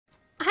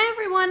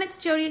everyone,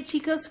 it's Jody at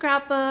Chico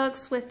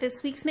Scrapbooks with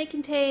this week's Make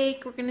and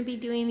Take. We're going to be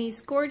doing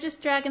these gorgeous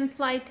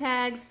dragonfly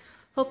tags.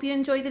 Hope you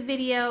enjoy the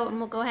video and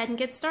we'll go ahead and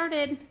get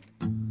started.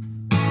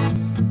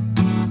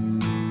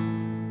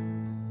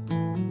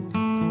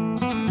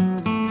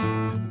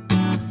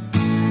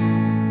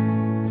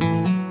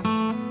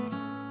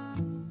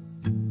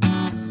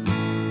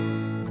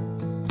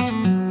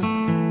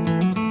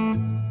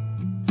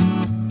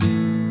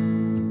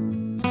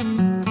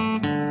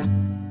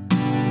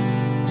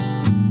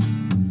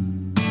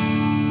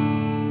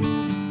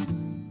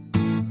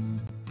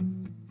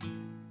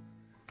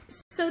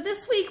 So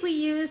this week we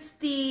used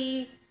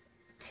the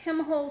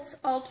Tim Holtz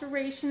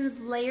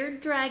Alterations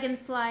Layered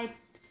Dragonfly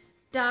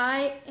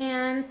die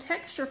and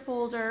texture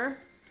folder,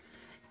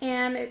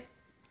 and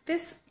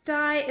this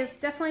die is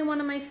definitely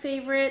one of my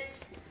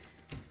favorite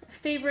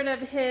of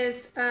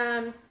his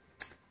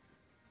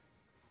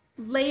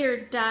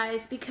layered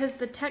dies, because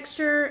the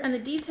texture and the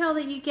detail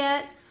that you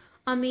get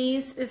on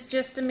these is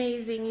just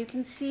amazing. You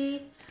can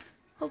see,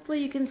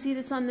 hopefully you can see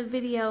this on the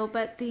video,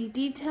 but the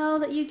detail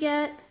that you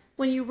get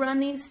when you run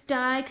these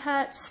die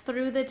cuts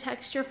through the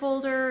texture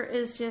folder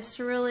is just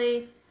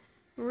really,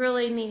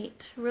 really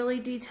neat, really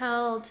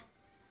detailed,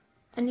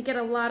 and you get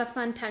a lot of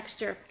fun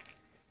texture.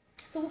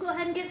 So we'll go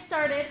ahead and get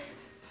started.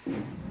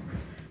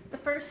 The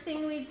first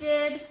thing we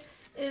did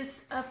is,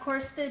 of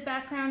course, the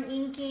background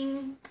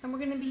inking, and we're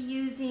going to be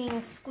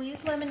using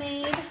squeezed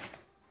lemonade.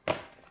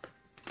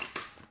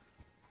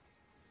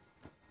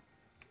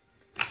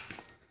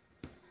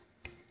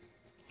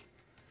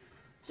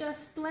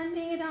 Just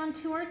blending it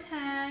onto our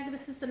tag.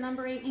 This is the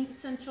number 8 Ink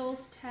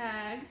Essentials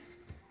tag.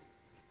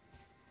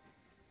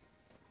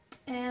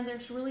 And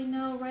there's really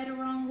no right or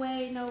wrong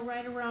way, no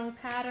right or wrong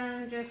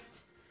pattern, just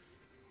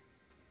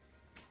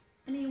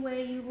any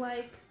way you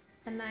like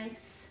a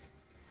nice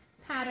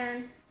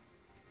pattern.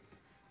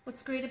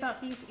 What's great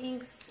about these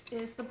inks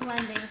is the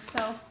blending,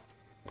 so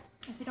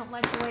if you don't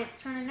like the way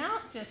it's turning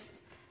out, just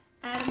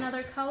add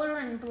another color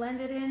and blend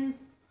it in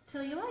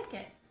till you like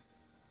it.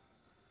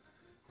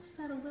 Just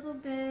add a little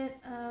bit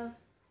of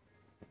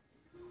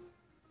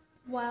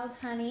wild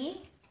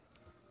honey.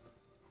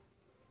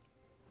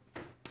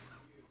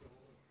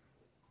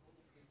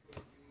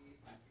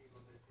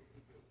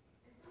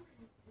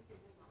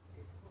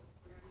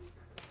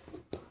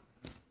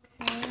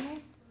 Okay.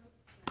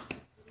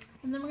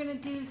 And then we're going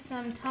to do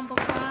some tumble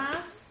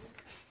glass.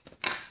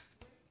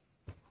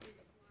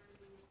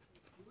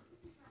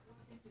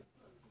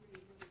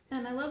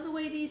 And I love the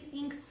way these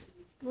inks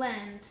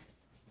blend.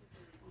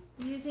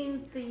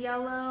 Using the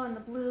yellow and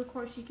the blue, of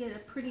course, you get a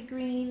pretty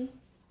green,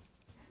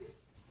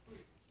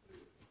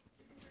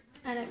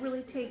 and it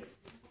really takes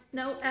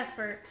no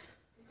effort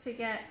to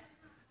get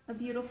a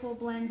beautiful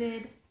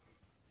blended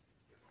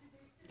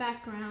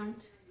background.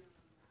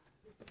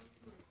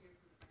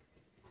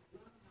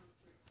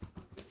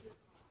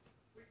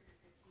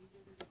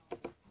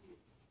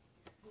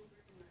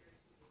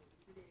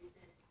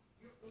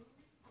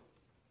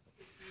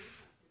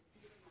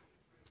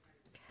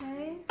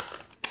 Okay.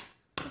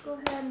 Go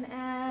ahead and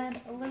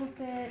add a little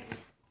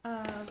bit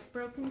of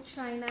broken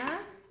china.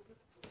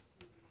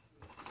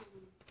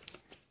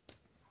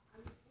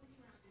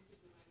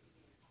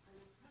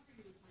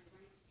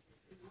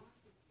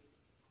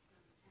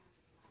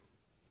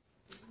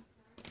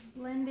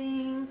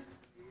 Blending,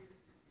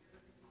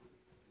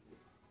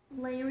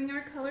 layering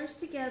our colors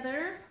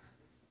together.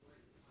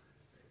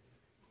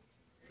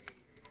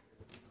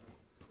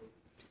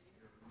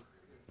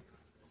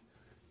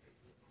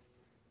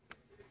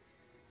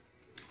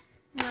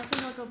 Now I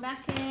think I'll go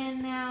back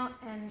in now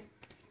and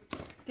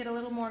get a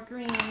little more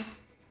green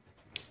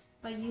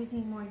by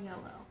using more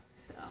yellow.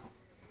 So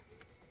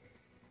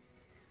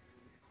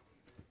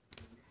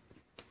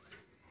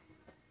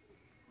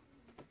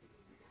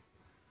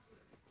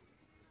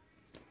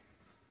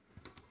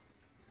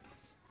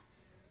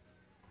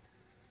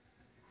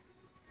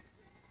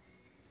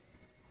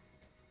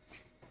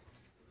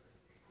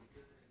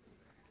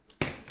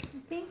I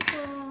think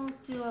we'll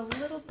do a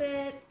little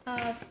bit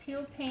of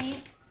peel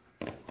paint,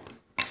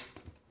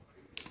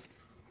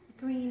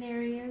 green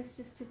areas,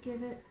 just to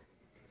give it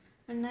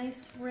a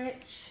nice,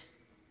 rich,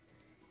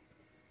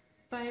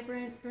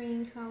 vibrant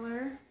green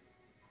color.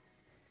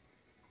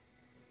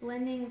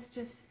 Blending is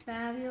just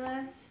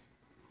fabulous.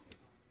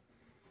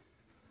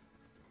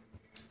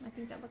 I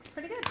think that looks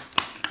pretty good.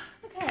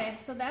 Okay,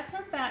 so that's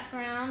our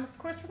background. Of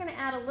course, we're going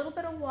to add a little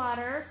bit of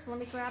water, so let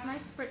me grab my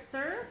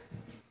spritzer.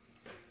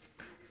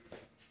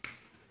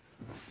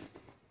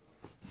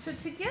 So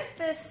to get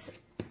this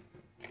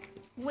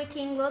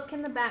wicking look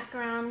in the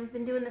background, we've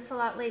been doing this a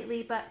lot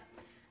lately, but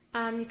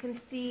you can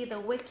see the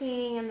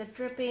wicking and the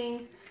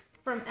dripping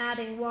from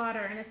adding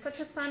water, and it's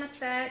such a fun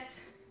effect,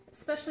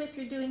 especially if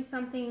you're doing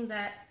something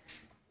that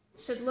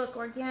should look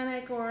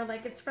organic or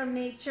like it's from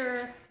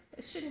nature.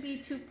 It shouldn't be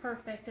too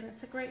perfect, and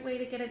it's a great way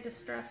to get a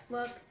distressed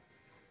look.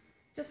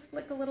 Just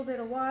flick a little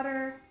bit of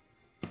water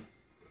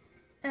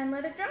and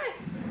let it dry.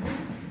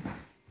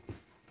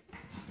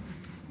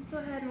 Go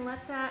ahead and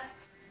let that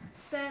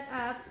set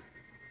up.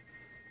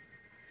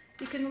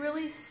 you can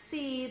really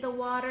see the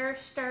water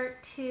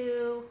start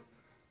to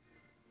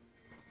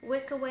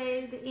wick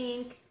away the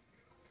ink.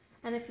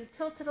 And if you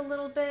tilt it a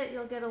little bit,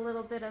 you'll get a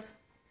little bit of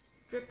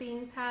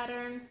dripping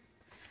pattern.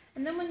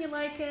 And then when you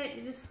like it,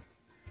 you just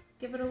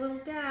give it a little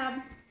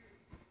dab.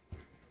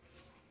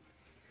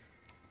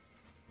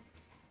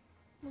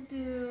 We'll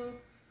do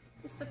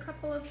just a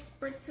couple of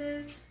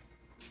spritzes.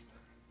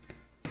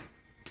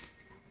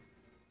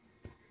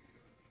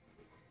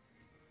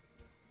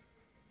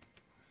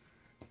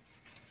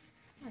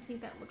 I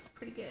think that looks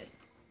pretty good.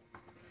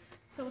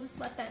 So we'll just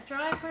let that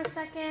dry for a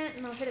second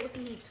and I'll hit it with the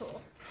heat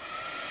tool.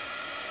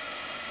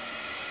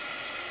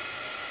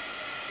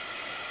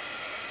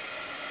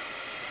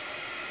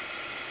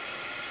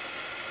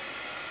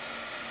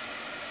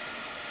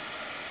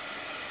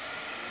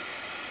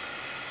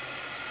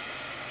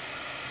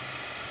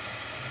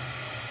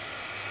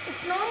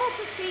 It's normal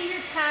to see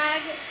your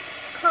tag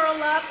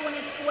curl up when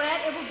it's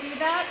wet. It will do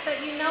that, but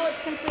you know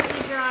it's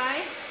completely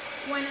dry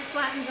when it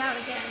flattens out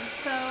again.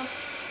 So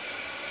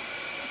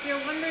if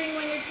you're wondering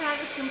when your tag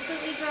is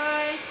completely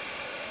dry,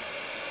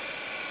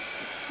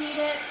 just heat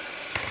it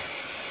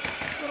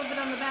a little bit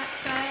on the back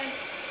side.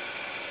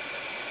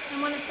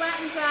 And when it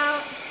flattens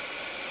out,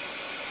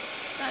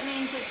 that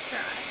means it's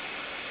dry.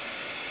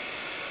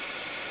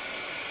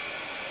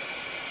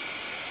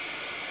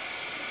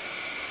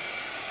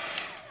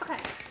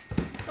 Okay.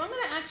 So I'm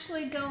going to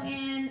actually go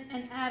in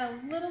and add a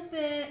little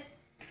bit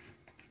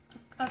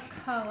of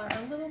color,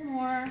 a little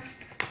more.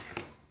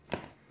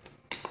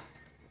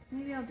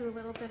 Maybe I'll do a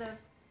little bit of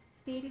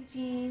faded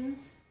jeans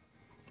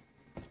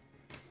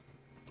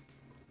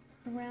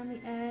around the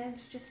edge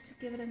just to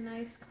give it a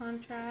nice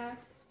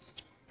contrast.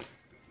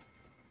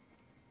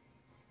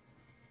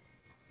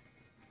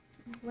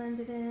 Blend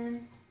it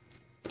in.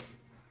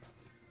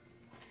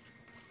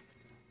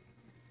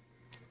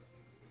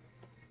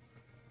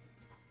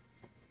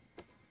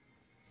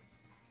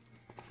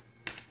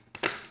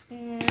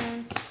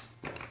 And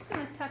I'm just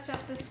going to touch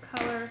up this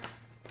color,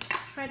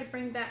 try to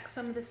bring back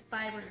some of this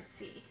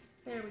vibrancy.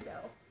 There we go.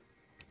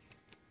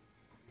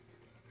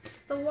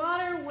 The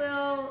water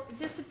will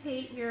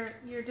dissipate your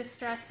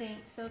distress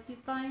ink, so if you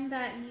find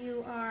that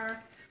you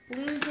are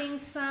losing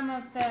some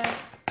of the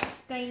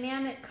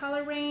dynamic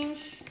color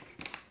range,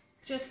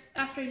 just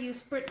after you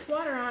spritz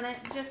water on it,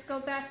 just go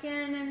back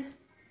in and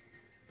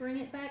bring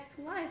it back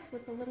to life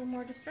with a little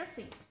more distress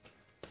ink.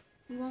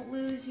 You won't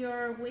lose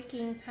your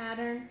wicking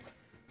pattern.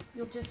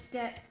 You'll just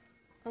get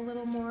a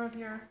little more of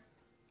your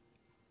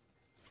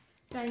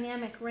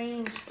dynamic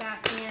range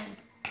back in.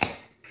 I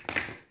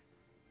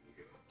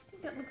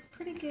think that looks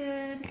pretty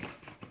good.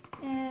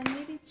 And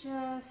maybe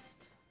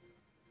just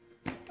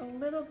a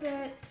little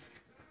bit,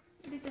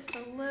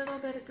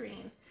 of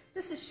green.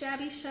 This is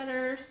Shabby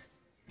Shutters.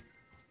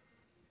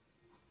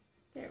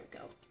 There we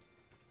go.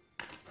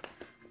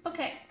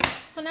 Okay,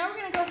 so now we're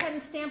going to go ahead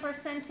and stamp our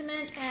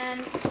sentiment,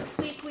 and this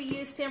week we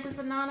use Stampers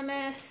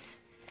Anonymous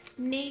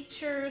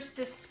Nature's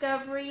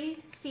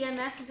Discovery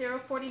CMS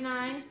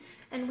 049,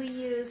 and we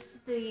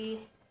used the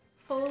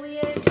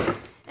foliage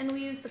and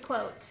we used the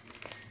quote.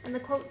 And the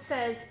quote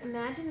says,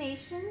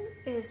 "Imagination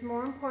is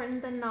more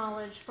important than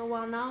knowledge, for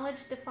while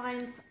knowledge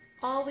defines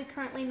all we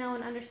currently know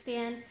and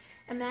understand,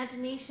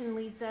 imagination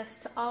leads us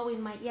to all we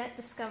might yet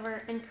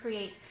discover and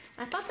create."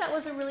 And I thought that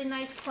was a really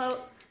nice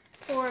quote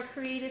for a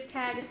creative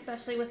tag,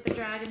 especially with the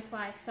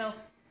Dragonfly. So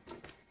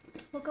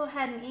we'll go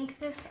ahead and ink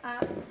this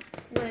up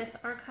with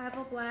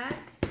Archival Black.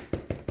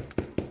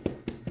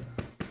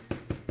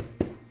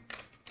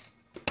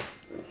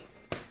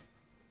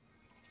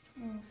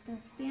 I'm just going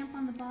to stamp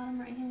on the bottom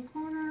right hand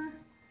corner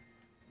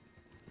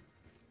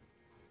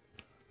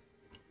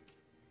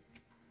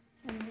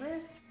and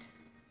lift.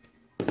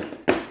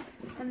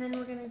 And then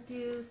we're going to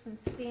do some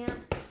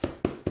stamps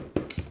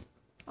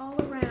all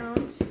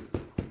around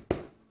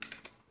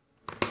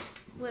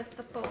with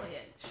the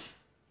foliage.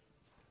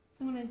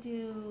 So I'm going to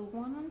do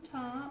one on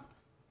top,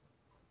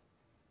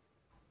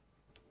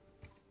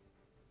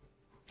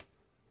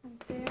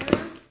 right there,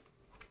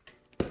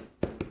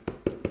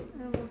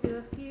 and we'll do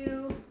a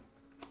few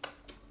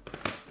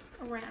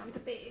around the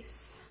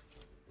base.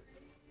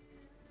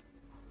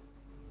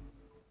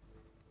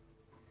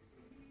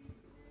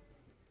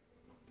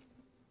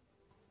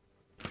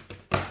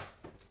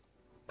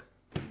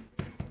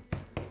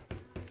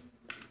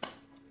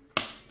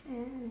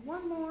 And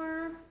one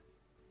more,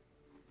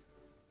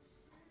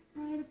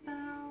 right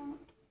about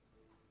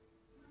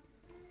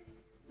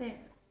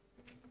there.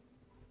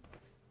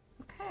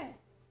 Okay.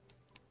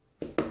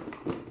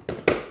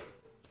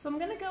 So I'm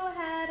going to go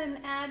ahead and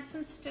add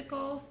some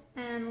stickles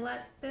and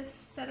let this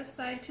set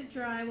aside to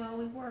dry while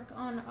we work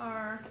on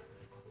our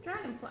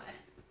Dragonfly.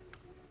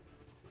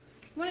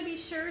 You want to be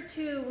sure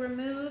to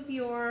remove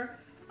your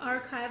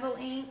archival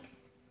ink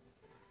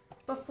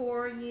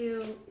before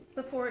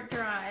it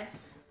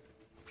dries.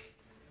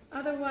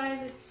 Otherwise,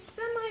 it's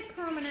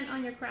semi-permanent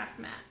on your craft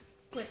mat,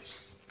 which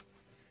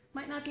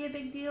might not be a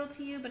big deal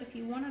to you, but if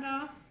you want it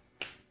off,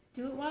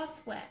 do it while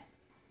it's wet.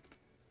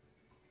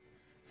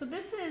 So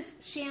this is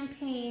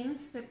champagne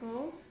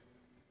stickles,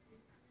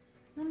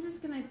 I'm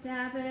just going to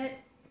dab it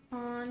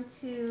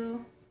onto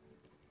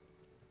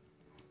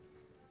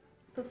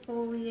the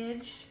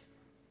foliage,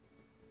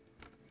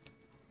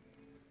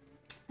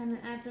 and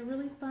it adds a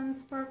really fun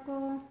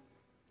sparkle.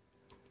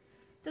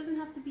 Doesn't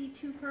have to be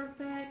too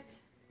perfect.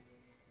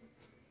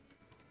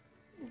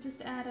 We'll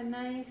just add a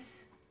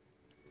nice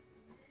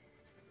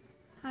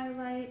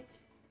highlight,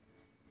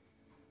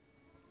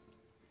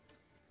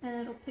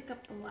 and it'll pick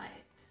up the light.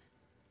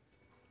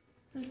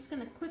 So I'm just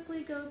going to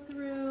quickly go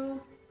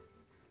through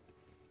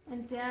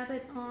and dab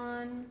it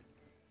on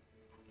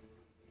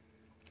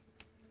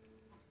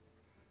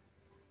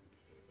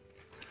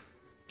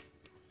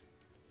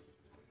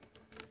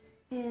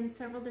in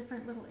several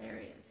different little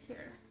areas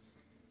here.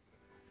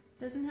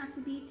 Doesn't have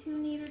to be too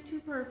neat or too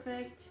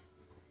perfect.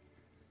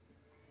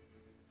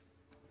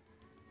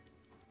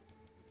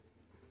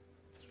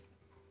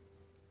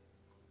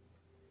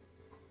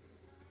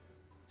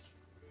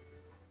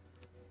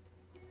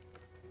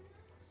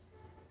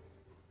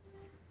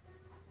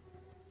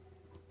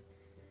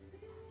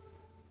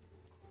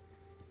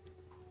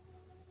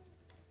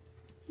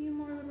 A few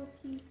more little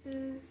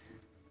pieces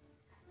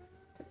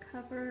to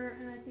cover,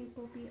 and I think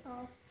we'll be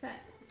all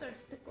set with our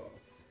stickles.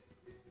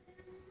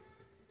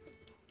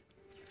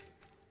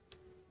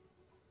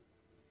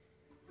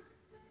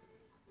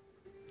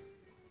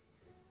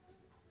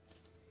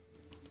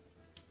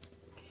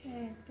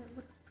 Okay, that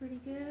looks pretty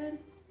good.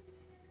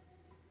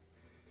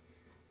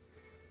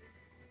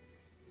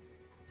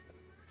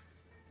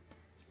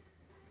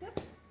 Yep.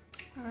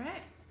 All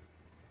right.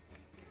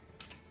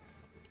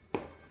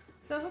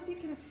 So I hope you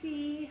can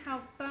see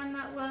how fun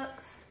that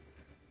looks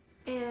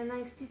in a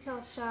nice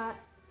detail shot.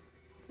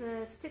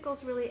 The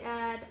stickles really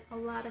add a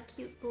lot of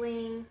cute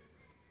bling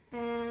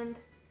and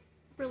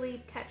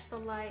really catch the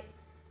light.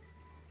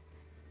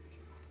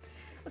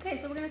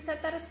 Okay, so we're going to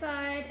set that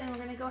aside, and we're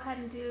going to go ahead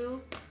and do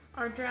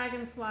our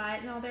dragonfly.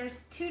 Now there's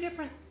two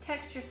different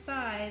texture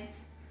sides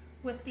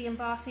with the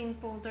embossing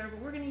folder, but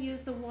we're going to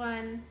use the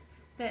one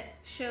that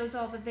shows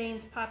all the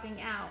veins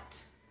popping out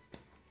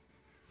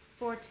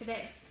for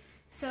today.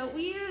 So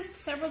we used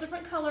several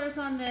different colors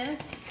on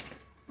this.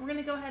 We're going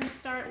to go ahead and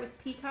start with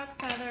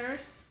peacock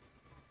feathers.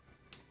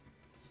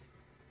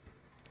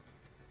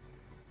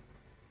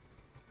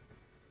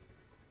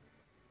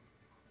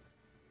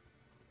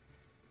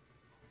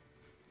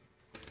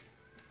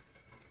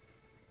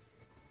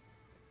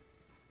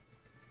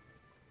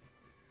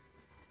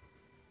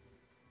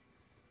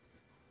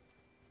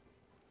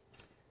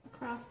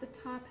 Across the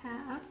top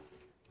half.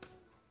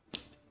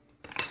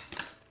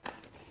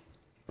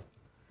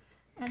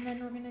 And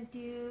then we're going to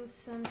do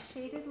some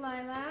shaded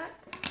lilac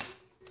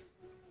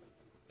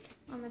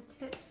on the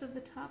tips of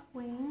the top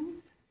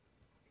wings.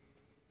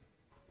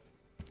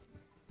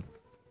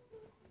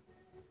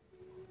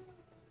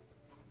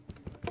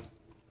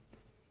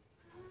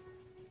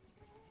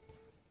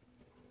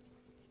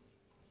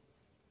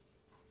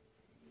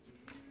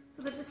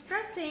 So the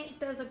Distress ink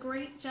does a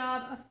great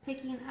job of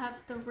picking up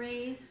the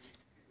raised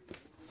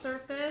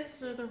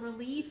surface or the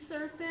relief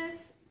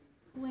surface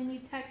when you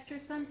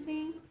texture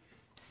something.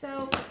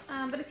 So,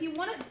 but if you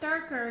want it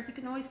darker, you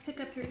can always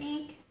pick up your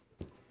ink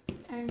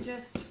and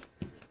just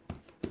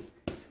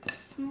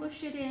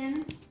smush it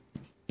in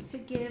to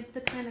give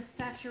the kind of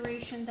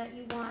saturation that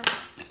you want.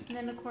 And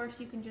then of course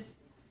you can just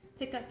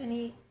pick up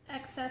any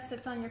excess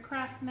that's on your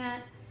craft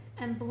mat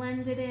and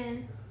blend it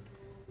in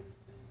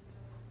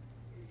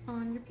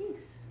on your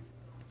piece.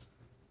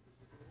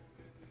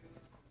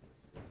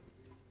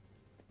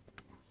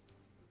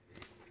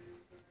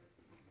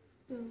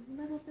 Do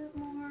a little bit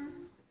more.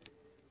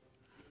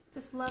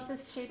 Just love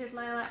this shaded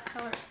lilac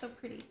color, it's so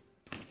pretty.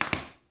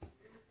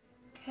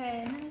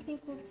 Okay, and then I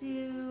think we'll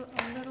do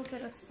a little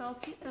bit of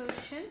Salty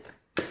Ocean.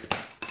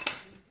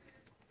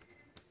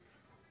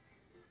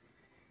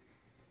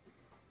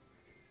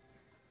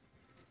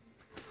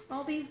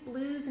 All these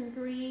blues and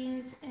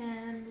greens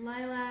and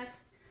lilac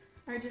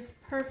are just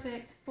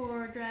perfect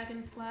for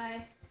Dragonfly.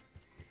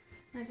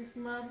 I just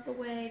love the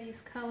way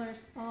these colors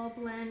all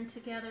blend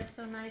together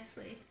so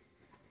nicely.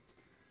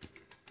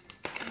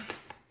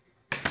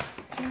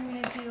 I'm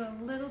going to do a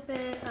little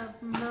bit of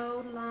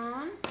mowed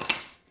lawn.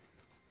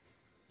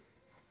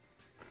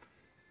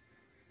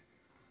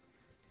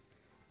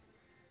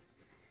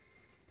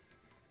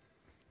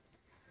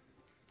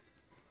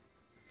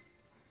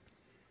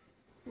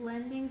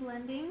 Blending,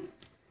 blending.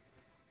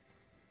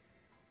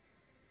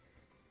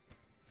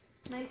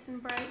 Nice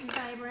and bright and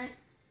vibrant.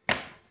 And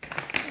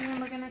then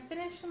we're going to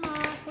finish them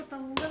off with a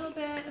little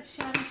bit of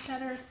Shabby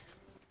Shutters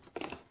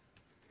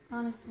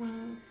on its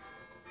wings.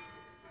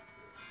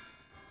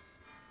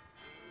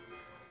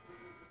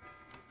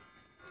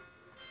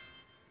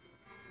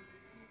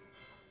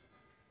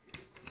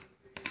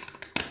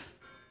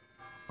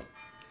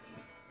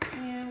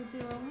 And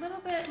we'll do a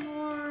little bit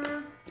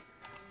more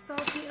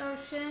Salty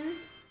Ocean.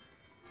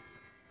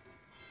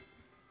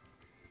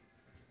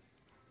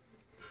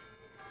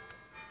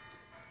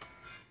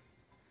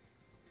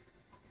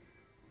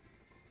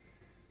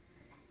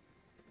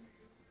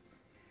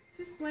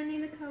 Just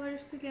blending the colors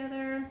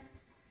together.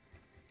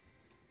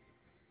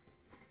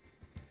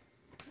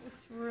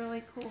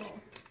 really cool.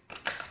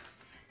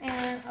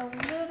 And a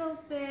little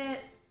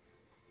bit,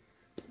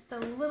 just a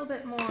little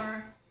bit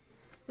more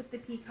with the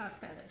peacock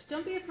feathers.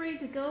 Don't be afraid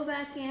to go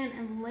back in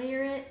and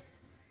layer it,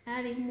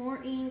 adding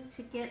more ink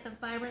to get the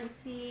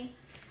vibrancy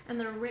and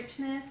the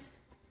richness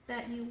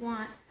that you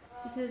want,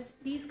 because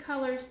these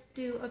colors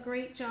do a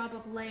great job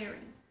of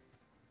layering.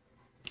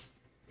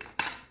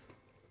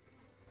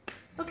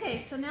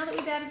 Okay, so now that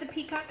we've added the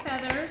peacock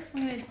feathers,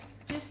 I'm going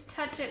to just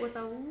touch it with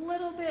a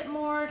little bit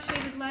more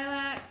shaded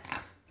lilac.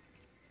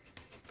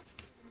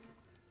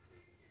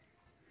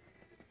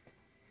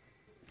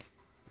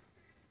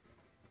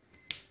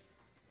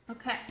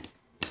 Okay.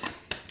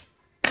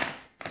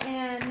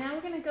 And now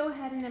we're going to go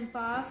ahead and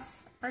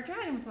emboss our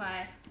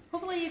dragonfly.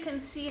 Hopefully you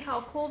can see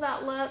how cool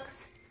that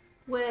looks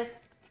with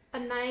a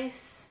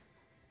nice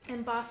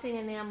embossing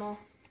enamel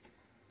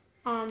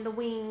on the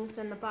wings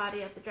and the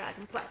body of the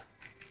dragonfly.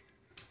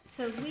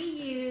 So we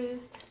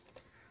used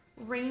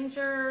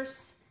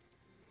Ranger's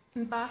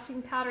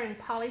embossing powder in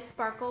Poly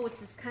Sparkle,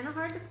 which is kind of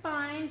hard to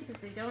find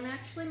because they don't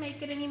actually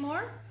make it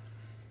anymore.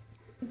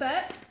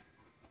 But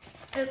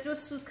it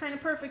just was kind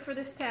of perfect for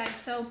this tag.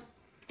 So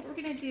what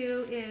we're going to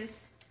do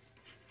is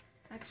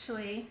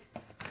actually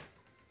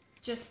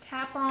just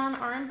tap on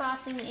our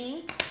embossing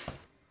ink.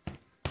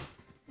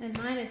 And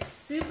mine is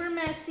super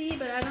messy,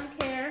 but I don't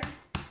care.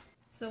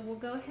 So we'll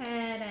go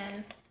ahead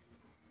and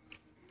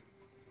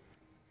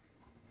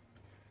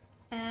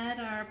add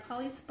our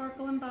Poly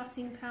Sparkle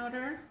embossing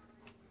powder.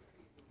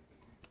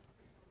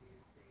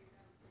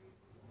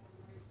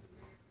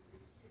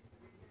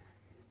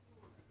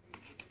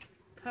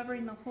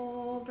 Covering the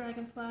whole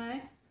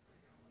dragonfly.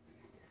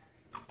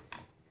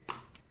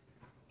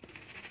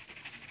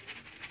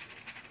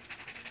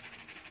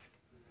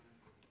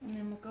 And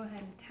then we'll go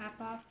ahead and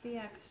tap off the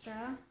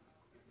extra.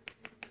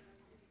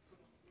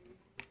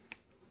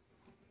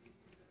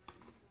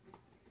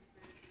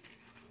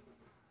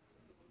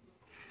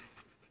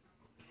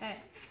 Okay,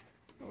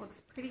 it looks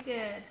pretty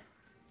good.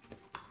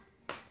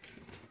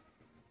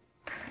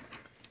 So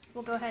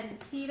we'll go ahead and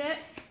heat it.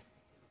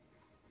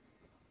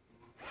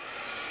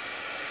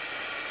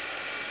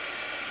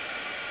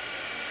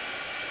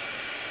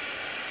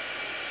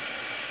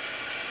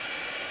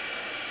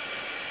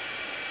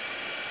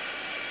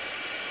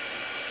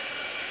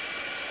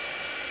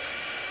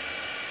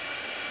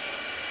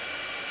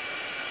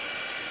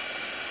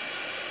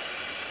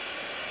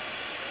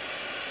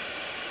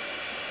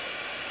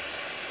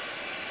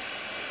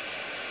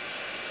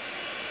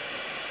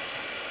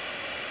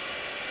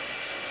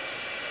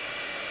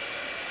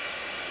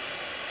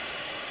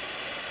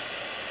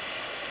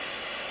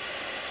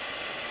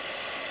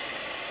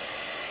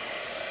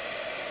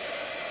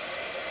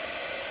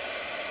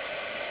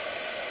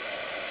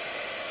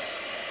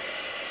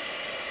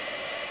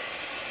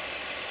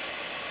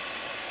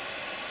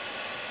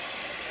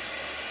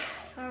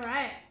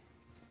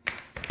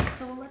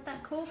 So we'll let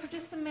that cool for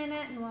just a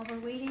minute, and while we're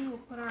waiting, we'll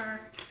put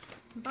our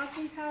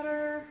embossing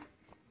powder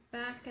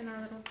back in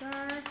our little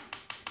jar.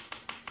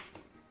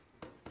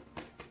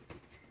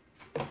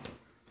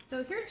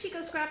 So here at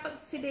Chico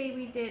Scrapbooks today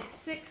we did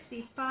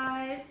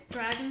 65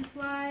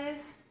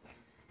 dragonflies,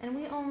 and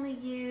we only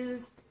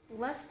used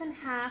less than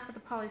half of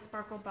the Poly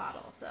Sparkle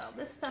bottle. So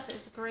this stuff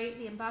is great.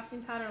 The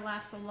embossing powder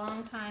lasts a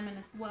long time, and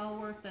it's well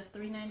worth the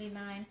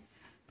 $3.99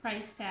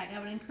 price tag. I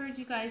would encourage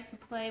you guys to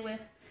play with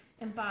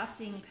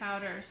embossing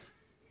powders.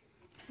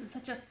 This is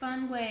such a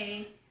fun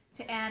way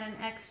to add an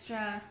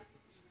extra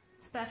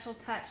special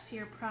touch to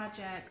your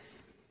projects.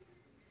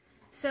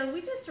 So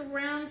we just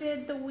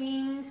rounded the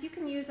wings. You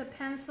can use a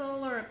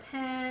pencil or a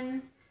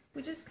pen.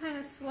 We just kind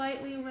of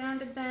slightly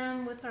rounded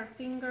them with our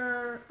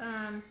finger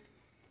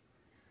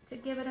to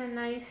give it a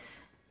nice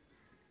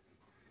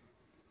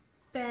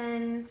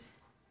bend.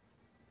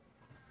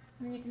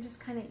 And you can just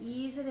kind of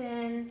ease it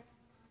in,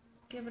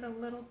 give it a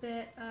little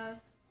bit of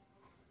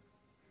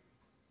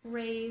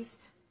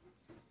raised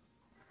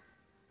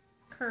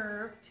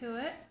curve to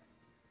it.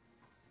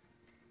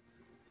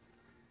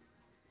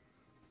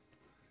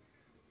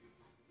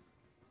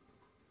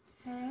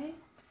 Okay, and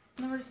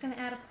then we're just going to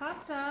add a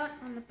pop dot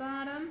on the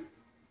bottom.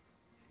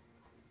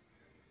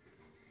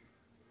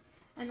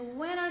 And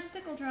when our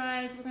stickle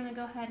dries, we're going to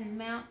go ahead and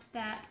mount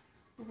that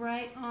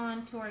right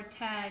onto our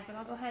tag. But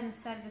I'll go ahead and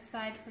set it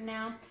aside for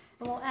now.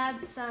 And we'll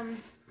add some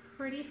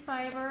pretty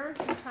fiber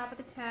to the top of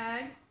the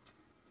tag.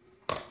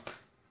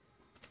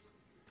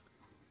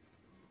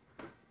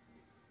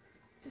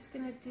 Just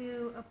going to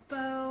do a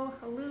bow,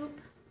 a loop,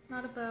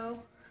 not a bow,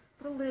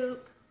 but a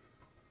loop.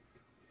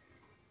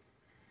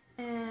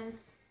 And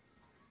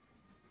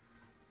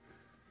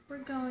we're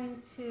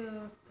going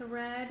to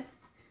thread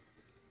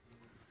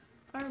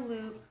our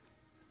loop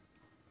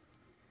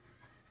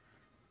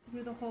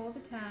through the whole of the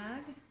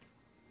tag.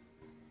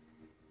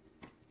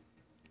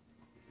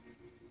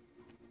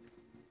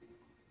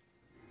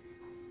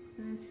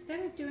 And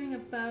instead of doing a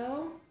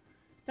bow,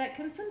 that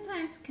can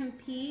sometimes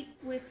compete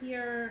with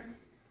your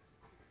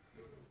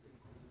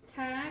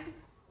tag,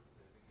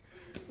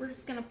 we're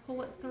just going to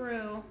pull it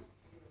through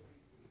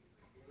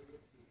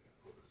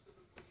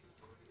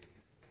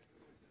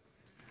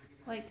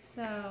like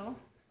so.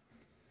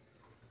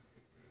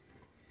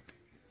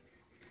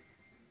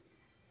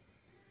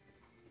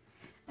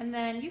 And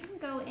then you can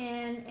go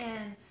in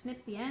and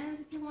snip the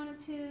ends if you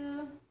wanted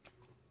to.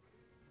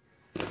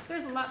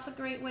 There's lots of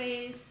great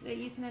ways that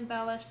you can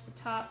embellish the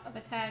top of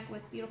a tag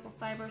with beautiful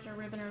fibers or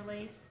ribbon or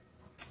lace.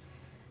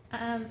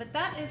 But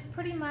that is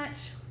pretty much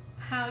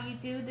how you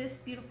do this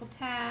beautiful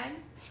tag.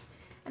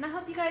 And I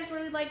hope you guys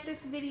really like this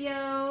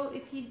video.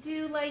 If you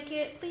do like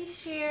it, please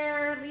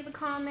share, leave a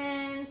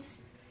comment,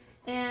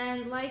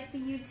 and like the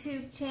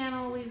YouTube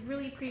channel. We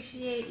really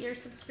appreciate your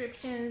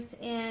subscriptions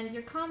and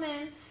your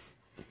comments.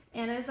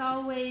 And as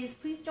always,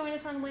 please join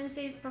us on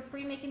Wednesdays for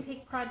free make and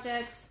take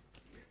projects.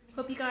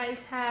 Hope you guys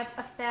have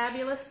a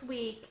fabulous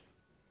week.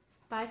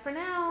 Bye for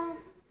now.